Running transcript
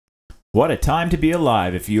What a time to be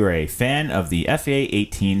alive if you are a fan of the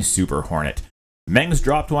FA-18 Super Hornet. Meng's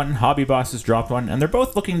dropped one, Hobby Boss has dropped one, and they're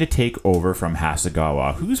both looking to take over from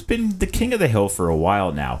Hasegawa, who's been the king of the hill for a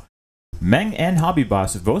while now. Meng and Hobby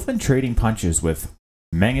Boss have both been trading punches, with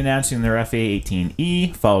Meng announcing their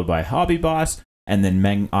FA-18E, followed by Hobby Boss, and then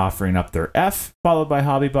Meng offering up their F, followed by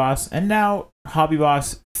Hobby Boss, and now Hobby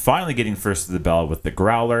Boss finally getting first to the bell with the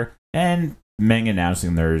Growler, and Meng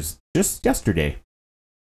announcing theirs just yesterday.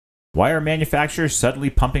 Why are manufacturers suddenly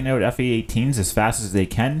pumping out FA-18s as fast as they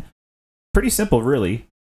can? Pretty simple, really.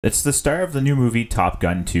 It's the star of the new movie Top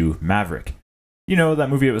Gun 2 Maverick. You know, that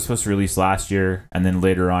movie that was supposed to release last year, and then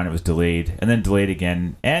later on it was delayed, and then delayed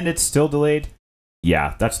again, and it's still delayed?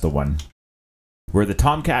 Yeah, that's the one. Where the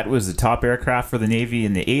Tomcat was the top aircraft for the Navy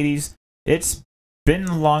in the 80s, it's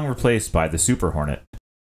been long replaced by the Super Hornet.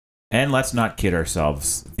 And let's not kid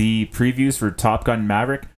ourselves, the previews for Top Gun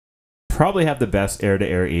Maverick probably have the best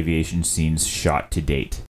air-to-air aviation scenes shot to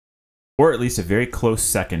date, or at least a very close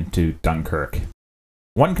second to Dunkirk.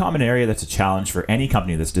 One common area that's a challenge for any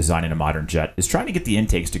company that's designing a modern jet is trying to get the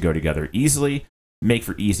intakes to go together easily, make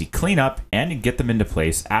for easy cleanup, and to get them into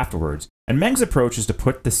place afterwards. And Meng's approach is to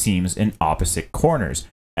put the seams in opposite corners.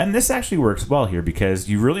 And this actually works well here because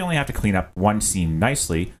you really only have to clean up one seam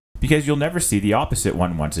nicely because you'll never see the opposite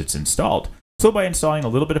one once it's installed. So by installing a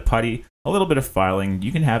little bit of putty, a little bit of filing,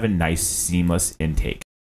 you can have a nice seamless intake.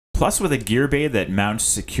 Plus, with a gear bay that mounts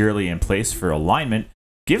securely in place for alignment,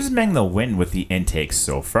 gives Meng the win with the intakes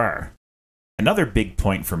so far. Another big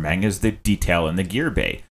point for Meng is the detail in the gear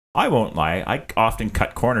bay. I won't lie, I often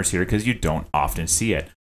cut corners here because you don't often see it.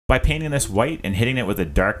 By painting this white and hitting it with a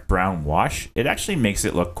dark brown wash, it actually makes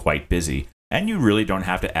it look quite busy, and you really don't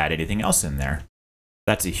have to add anything else in there.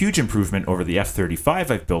 That's a huge improvement over the F-35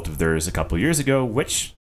 I've built of theirs a couple years ago,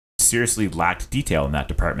 which seriously lacked detail in that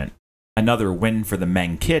department. Another win for the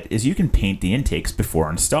Meng kit is you can paint the intakes before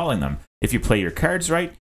installing them. If you play your cards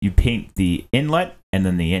right, you paint the inlet and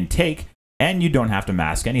then the intake, and you don't have to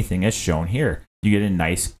mask anything as shown here. You get a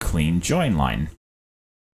nice clean join line.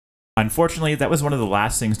 Unfortunately, that was one of the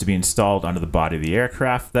last things to be installed onto the body of the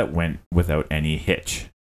aircraft that went without any hitch.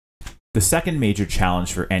 The second major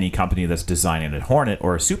challenge for any company that's designing a Hornet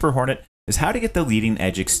or a Super Hornet is how to get the leading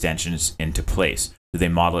edge extensions into place. Do they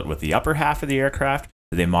model it with the upper half of the aircraft?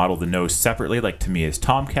 Do they model the nose separately like Tamiya's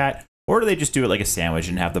Tomcat? Or do they just do it like a sandwich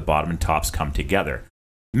and have the bottom and tops come together?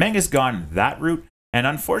 Meng has gone that route, and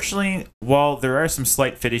unfortunately, while there are some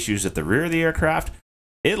slight fit issues at the rear of the aircraft,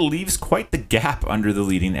 it leaves quite the gap under the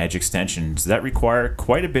leading edge extensions that require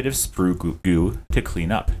quite a bit of sprue goo to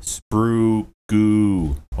clean up. Sprue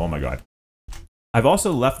goo. Oh my god. I've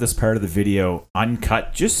also left this part of the video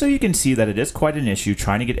uncut just so you can see that it is quite an issue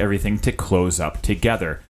trying to get everything to close up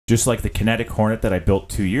together, just like the Kinetic Hornet that I built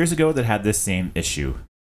 2 years ago that had this same issue.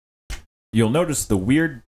 You'll notice the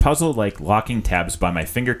weird puzzle-like locking tabs by my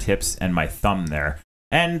fingertips and my thumb there,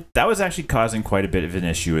 and that was actually causing quite a bit of an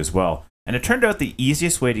issue as well. And it turned out the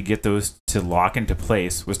easiest way to get those to lock into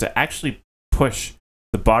place was to actually push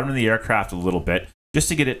the bottom of the aircraft a little bit just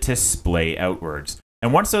to get it to splay outwards.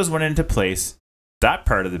 And once those went into place, that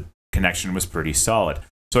part of the connection was pretty solid.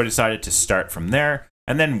 So I decided to start from there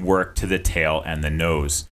and then work to the tail and the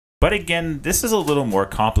nose. But again, this is a little more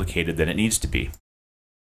complicated than it needs to be.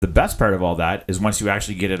 The best part of all that is once you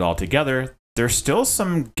actually get it all together, there's still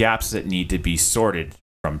some gaps that need to be sorted,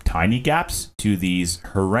 from tiny gaps to these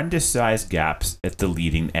horrendous sized gaps at the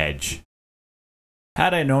leading edge.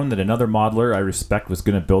 Had I known that another modeler I respect was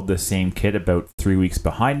going to build this same kit about 3 weeks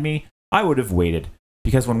behind me, I would have waited,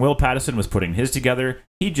 because when Will Pattison was putting his together,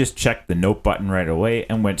 he just checked the note button right away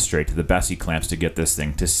and went straight to the Bessie clamps to get this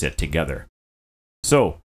thing to sit together.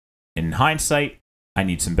 So, in hindsight, I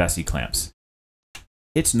need some Bessie clamps.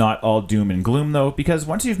 It's not all doom and gloom though, because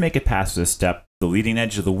once you've made it past this step, the leading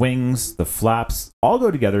edge of the wings, the flaps, all go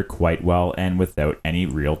together quite well and without any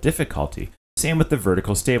real difficulty. Same with the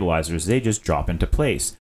vertical stabilizers, they just drop into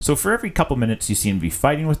place. So for every couple minutes you seem to be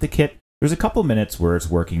fighting with the kit, there's a couple minutes where it's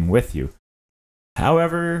working with you.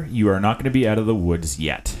 However, you are not going to be out of the woods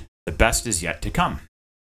yet. The best is yet to come.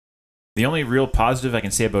 The only real positive I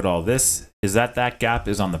can say about all this is that that gap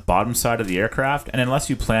is on the bottom side of the aircraft, and unless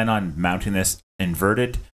you plan on mounting this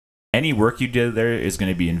inverted, any work you did there is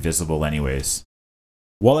going to be invisible anyways.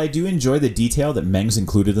 While I do enjoy the detail that Meng's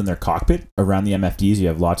included in their cockpit, around the MFDs you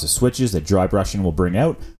have lots of switches that dry brushing will bring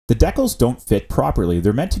out, the decals don't fit properly.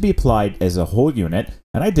 They're meant to be applied as a whole unit,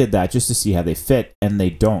 and I did that just to see how they fit, and they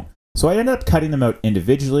don't. So I ended up cutting them out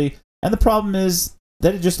individually, and the problem is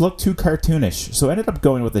that it just looked too cartoonish, so I ended up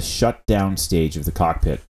going with a shut-down stage of the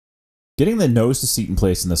cockpit. Getting the nose to seat in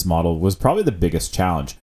place in this model was probably the biggest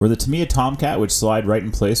challenge. Where the Tamiya Tomcat would slide right in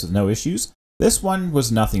place with no issues, this one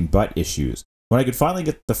was nothing but issues. When I could finally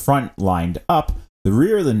get the front lined up, the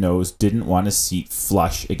rear of the nose didn't want to seat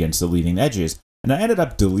flush against the leading edges, and I ended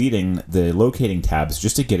up deleting the locating tabs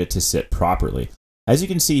just to get it to sit properly. As you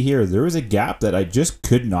can see here, there was a gap that I just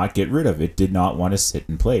could not get rid of. It did not want to sit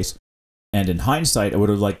in place. And in hindsight, I would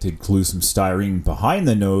have liked to glue some styrene behind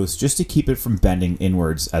the nose just to keep it from bending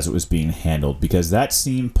inwards as it was being handled, because that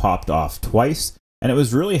seam popped off twice, and it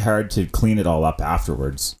was really hard to clean it all up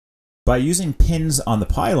afterwards. By using pins on the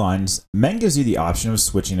pylons, Meng gives you the option of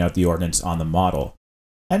switching out the ordnance on the model.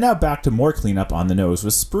 And now back to more cleanup on the nose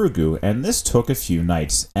with sprue goo, and this took a few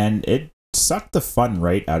nights, and it sucked the fun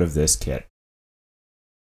right out of this kit.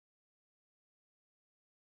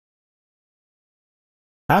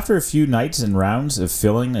 After a few nights and rounds of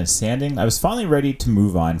filling and sanding, I was finally ready to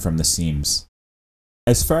move on from the seams.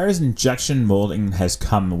 As far as injection molding has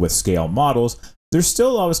come with scale models, there's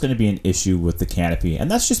still always going to be an issue with the canopy, and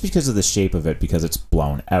that's just because of the shape of it, because it's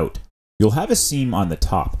blown out. You'll have a seam on the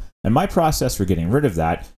top, and my process for getting rid of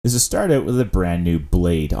that is to start out with a brand new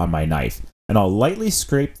blade on my knife, and I'll lightly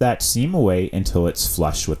scrape that seam away until it's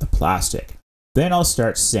flush with the plastic. Then I'll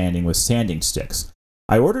start sanding with sanding sticks.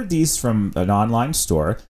 I ordered these from an online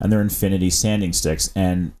store, and they're Infinity sanding sticks,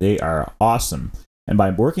 and they are awesome. And by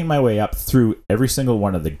working my way up through every single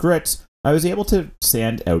one of the grits, I was able to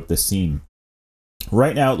sand out the seam.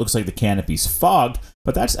 Right now it looks like the canopy's fogged,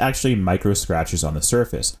 but that's actually micro scratches on the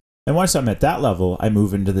surface. And once I'm at that level, I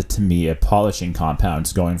move into the Tamiya polishing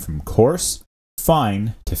compounds, going from coarse,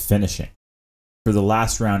 fine, to finishing. For the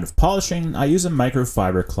last round of polishing, I use a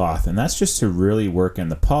microfiber cloth, and that's just to really work in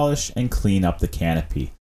the polish and clean up the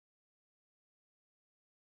canopy.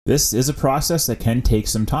 This is a process that can take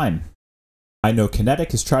some time. I know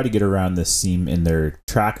Kinetic has tried to get around this seam in their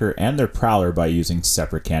tracker and their prowler by using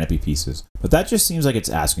separate canopy pieces, but that just seems like it's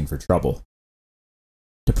asking for trouble.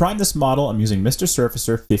 To prime this model, I'm using Mr.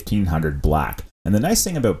 Surfacer 1500 Black, and the nice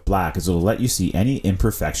thing about black is it'll let you see any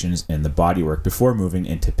imperfections in the bodywork before moving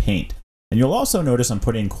into paint. And you'll also notice I'm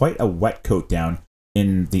putting quite a wet coat down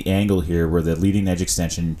in the angle here where the leading edge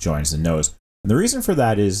extension joins the nose. And the reason for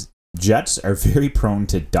that is jets are very prone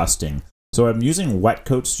to dusting, so I'm using wet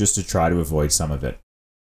coats just to try to avoid some of it.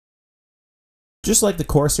 Just like the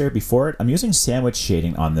Corsair before it, I'm using sandwich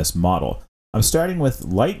shading on this model. I'm starting with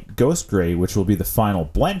light ghost gray, which will be the final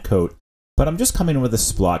blend coat, but I'm just coming in with a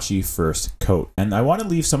splotchy first coat, and I want to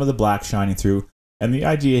leave some of the black shining through, and the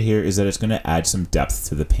idea here is that it's going to add some depth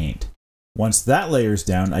to the paint. Once that layer's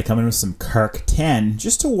down, I come in with some Kark Tan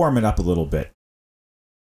just to warm it up a little bit.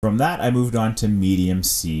 From that, I moved on to medium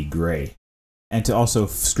sea gray. And to also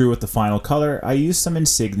screw with the final color, I used some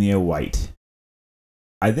Insignia white.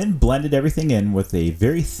 I then blended everything in with a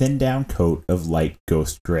very thin down coat of light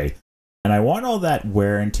ghost gray. And I want all that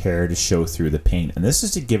wear and tear to show through the paint, and this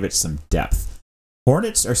is to give it some depth.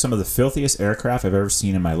 Hornets are some of the filthiest aircraft I've ever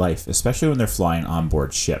seen in my life, especially when they're flying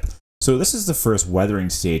onboard ship. So this is the first weathering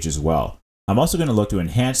stage as well. I'm also going to look to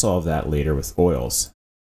enhance all of that later with oils.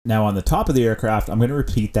 Now on the top of the aircraft, I'm going to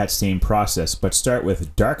repeat that same process, but start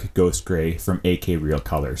with dark ghost gray from AK Real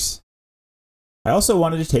Colors. I also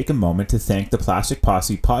wanted to take a moment to thank the Plastic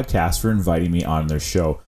Posse podcast for inviting me on their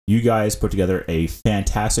show. You guys put together a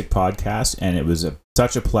fantastic podcast, and it was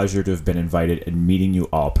such a pleasure to have been invited and meeting you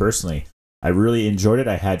all personally. I really enjoyed it,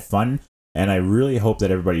 I had fun, and I really hope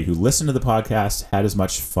that everybody who listened to the podcast had as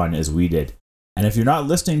much fun as we did. And if you're not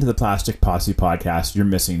listening to the Plastic Posse podcast, you're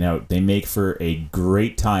missing out. They make for a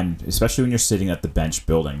great time, especially when you're sitting at the bench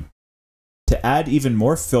building. To add even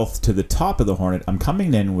more filth to the top of the Hornet, I'm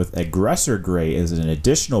coming in with Aggressor Gray as an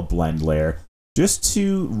additional blend layer, just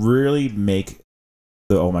to really make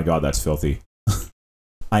the, oh my god, that's filthy.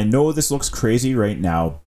 I know this looks crazy right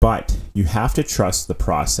now, but you have to trust the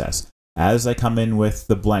process. As I come in with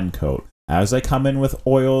the blend coat, as I come in with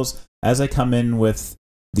oils, as I come in with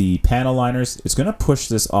the panel liners, it's going to push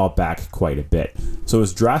this all back quite a bit. So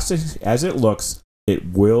as drastic as it looks,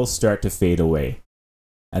 it will start to fade away.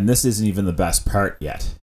 And this isn't even the best part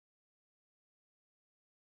yet.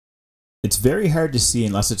 It's very hard to see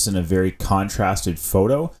unless it's in a very contrasted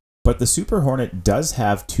photo, but the Super Hornet does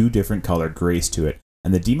have two different colored grays to it,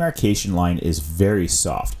 and the demarcation line is very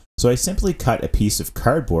soft. So I simply cut a piece of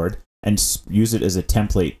cardboard and use it as a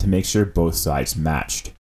template to make sure both sides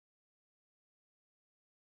matched.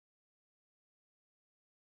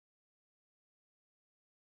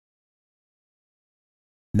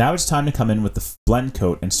 Now it's time to come in with the blend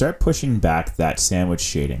coat and start pushing back that sandwich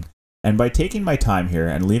shading. And by taking my time here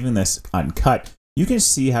and leaving this uncut, you can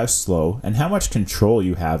see how slow and how much control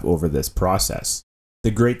you have over this process.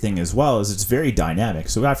 The great thing as well is it's very dynamic,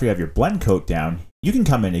 so after you have your blend coat down, you can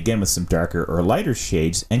come in again with some darker or lighter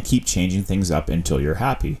shades and keep changing things up until you're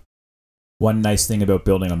happy. One nice thing about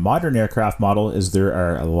building a modern aircraft model is there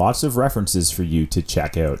are lots of references for you to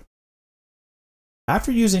check out.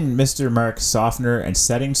 After using Mr. Mark's softener and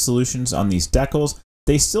setting solutions on these decals,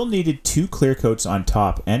 they still needed 2 clear coats on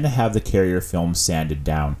top and to have the carrier film sanded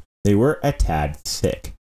down. They were a tad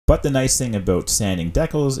thick. But the nice thing about sanding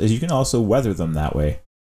decals is you can also weather them that way.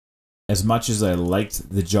 As much as I liked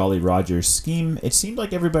the Jolly Rogers scheme, it seemed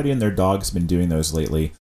like everybody and their dog's been doing those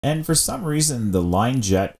lately, and for some reason the line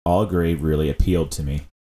jet all grey really appealed to me.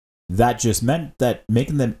 That just meant that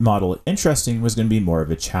making the model interesting was going to be more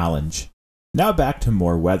of a challenge. Now back to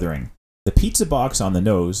more weathering. The pizza box on the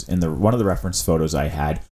nose, in one of the reference photos I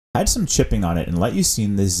had some chipping on it and let you see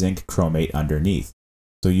the zinc chromate underneath.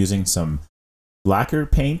 So using some lacquer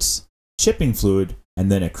paints, chipping fluid,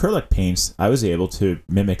 and then acrylic paints, I was able to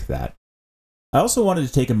mimic that. I also wanted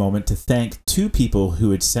to take a moment to thank 2 people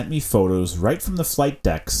who had sent me photos right from the flight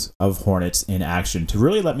decks of Hornets in action to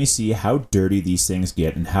really let me see how dirty these things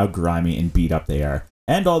get and how grimy and beat up they are,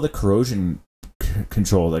 and all the corrosion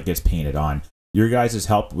control that gets painted on. Your guys'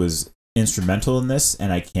 help was instrumental in this,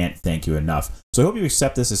 and I can't thank you enough. So I hope you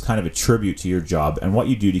accept this as kind of a tribute to your job and what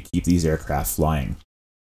you do to keep these aircraft flying.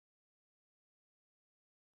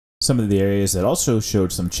 Some of the areas that also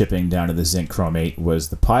showed some chipping down to the zinc chromate was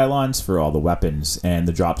the pylons for all the weapons and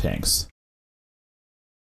the drop tanks.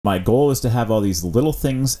 My goal is to have all these little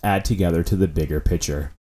things add together to the bigger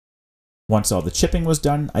picture. Once all the chipping was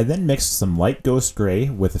done, I then mixed some light ghost gray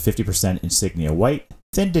with a 50% insignia white,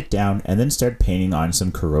 thinned it down, and then started painting on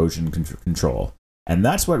some corrosion control. And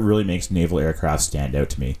that's what really makes naval aircraft stand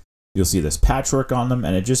out to me. You'll see this patchwork on them,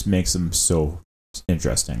 and it just makes them so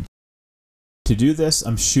interesting. To do this,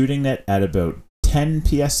 I'm shooting it at about 10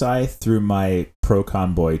 psi through my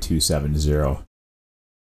Procon Boy 270.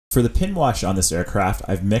 For the pin wash on this aircraft,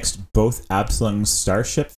 I've mixed both Abslung's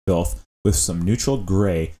Starship filth with some neutral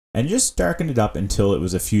gray and just darkened it up until it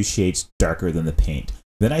was a few shades darker than the paint.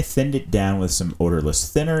 Then I thinned it down with some odorless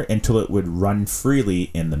thinner until it would run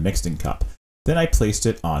freely in the mixing cup. Then I placed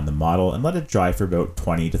it on the model and let it dry for about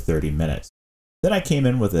 20 to 30 minutes. Then I came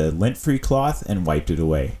in with a lint-free cloth and wiped it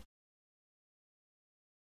away.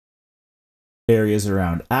 Areas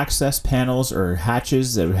around access panels or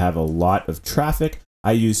hatches that would have a lot of traffic,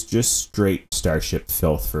 I used just straight Starship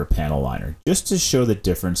filth for a panel liner, just to show the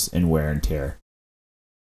difference in wear and tear.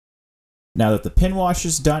 Now that the pin wash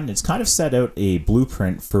is done, it's kind of set out a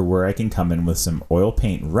blueprint for where I can come in with some oil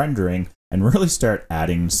paint rendering and really start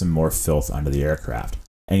adding some more filth onto the aircraft.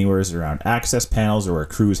 Anywhere around access panels or where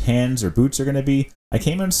crew's hands or boots are going to be, I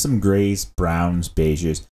came in with some grays, browns,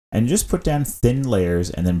 beiges, and just put down thin layers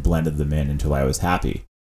and then blended them in until I was happy.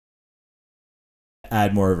 To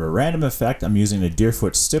add more of a random effect, I'm using the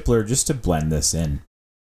Deerfoot Stippler just to blend this in.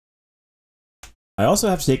 I also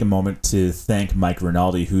have to take a moment to thank Mike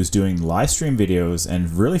Rinaldi, who's doing live stream videos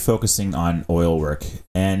and really focusing on oil work.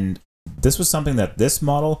 And this was something that this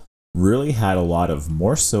model really had a lot of,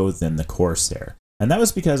 more so than the Corsair. And that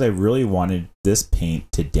was because I really wanted this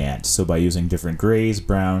paint to dance. So by using different grays,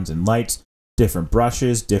 browns, and lights, different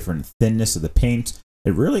brushes, different thinness of the paint,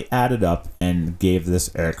 it really added up and gave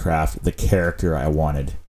this aircraft the character I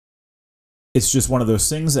wanted. It's just one of those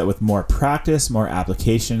things that with more practice, more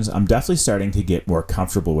applications, I'm definitely starting to get more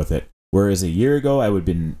comfortable with it. Whereas a year ago, I would have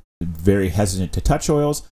been very hesitant to touch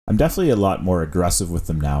oils, I'm definitely a lot more aggressive with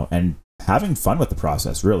them now and having fun with the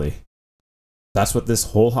process, really. That's what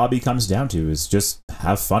this whole hobby comes down to, is just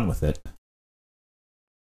have fun with it.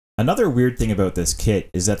 Another weird thing about this kit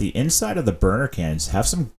is that the inside of the burner cans have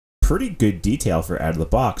some pretty good detail for out of the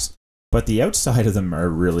box, but the outside of them are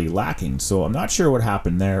really lacking, so I'm not sure what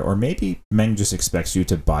happened there, or maybe Meng just expects you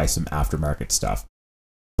to buy some aftermarket stuff.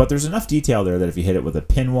 But there's enough detail there that if you hit it with a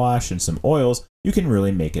pin wash and some oils, you can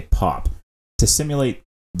really make it pop. To simulate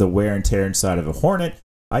the wear and tear inside of a Hornet,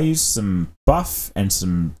 I used some buff and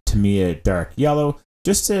some Tamiya dark yellow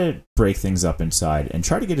just to break things up inside and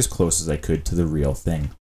try to get as close as I could to the real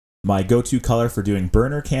thing. My go-to color for doing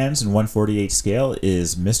burner cans in 1/48 scale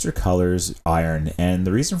is Mr. Colors Iron, and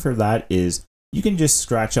the reason for that is you can just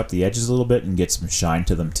scratch up the edges a little bit and get some shine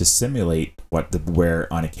to them to simulate what the wear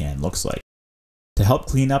on a can looks like. To help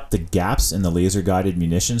clean up the gaps in the laser-guided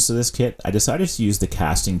munitions to this kit, I decided to use the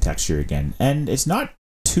casting texture again, and it's not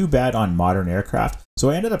too bad on modern aircraft,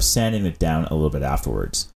 so I ended up sanding it down a little bit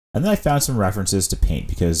afterwards. And then I found some references to paint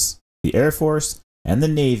because the Air Force and the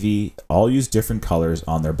Navy all use different colors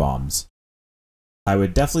on their bombs. I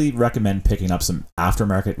would definitely recommend picking up some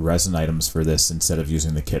aftermarket resin items for this instead of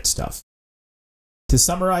using the kit stuff. To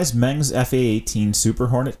summarize Meng's FA-18 Super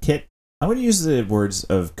Hornet kit, I'm going to use the words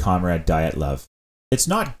of Comrade Dyatlov. It's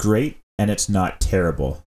not great and it's not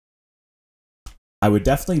terrible. I would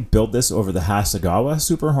definitely build this over the Hasegawa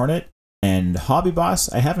Super Hornet, and Hobby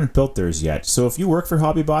Boss, I haven't built theirs yet, so if you work for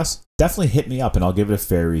Hobby Boss, definitely hit me up and I'll give it a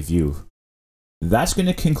fair review. That's going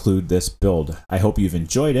to conclude this build. I hope you've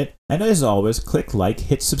enjoyed it, and as always, click like,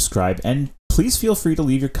 hit subscribe, and please feel free to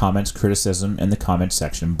leave your comments, criticism in the comment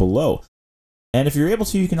section below. And if you're able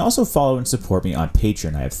to, you can also follow and support me on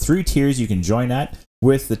Patreon. I have 3 tiers you can join at,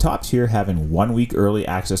 with the top tier having 1 week early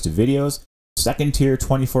access to videos, second tier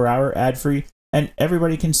 24-hour ad-free, and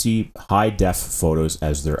everybody can see high-def photos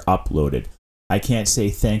as they're uploaded. I can't say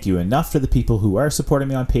thank you enough to the people who are supporting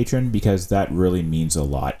me on Patreon because that really means a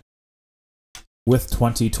lot. With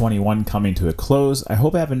 2021 coming to a close, I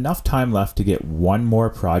hope I have enough time left to get one more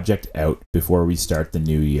project out before we start the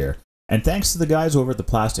new year. And thanks to the guys over at the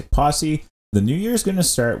Plastic Posse, the new year is going to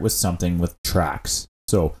start with something with tracks.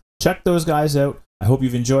 So check those guys out. I hope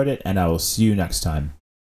you've enjoyed it, and I will see you next time.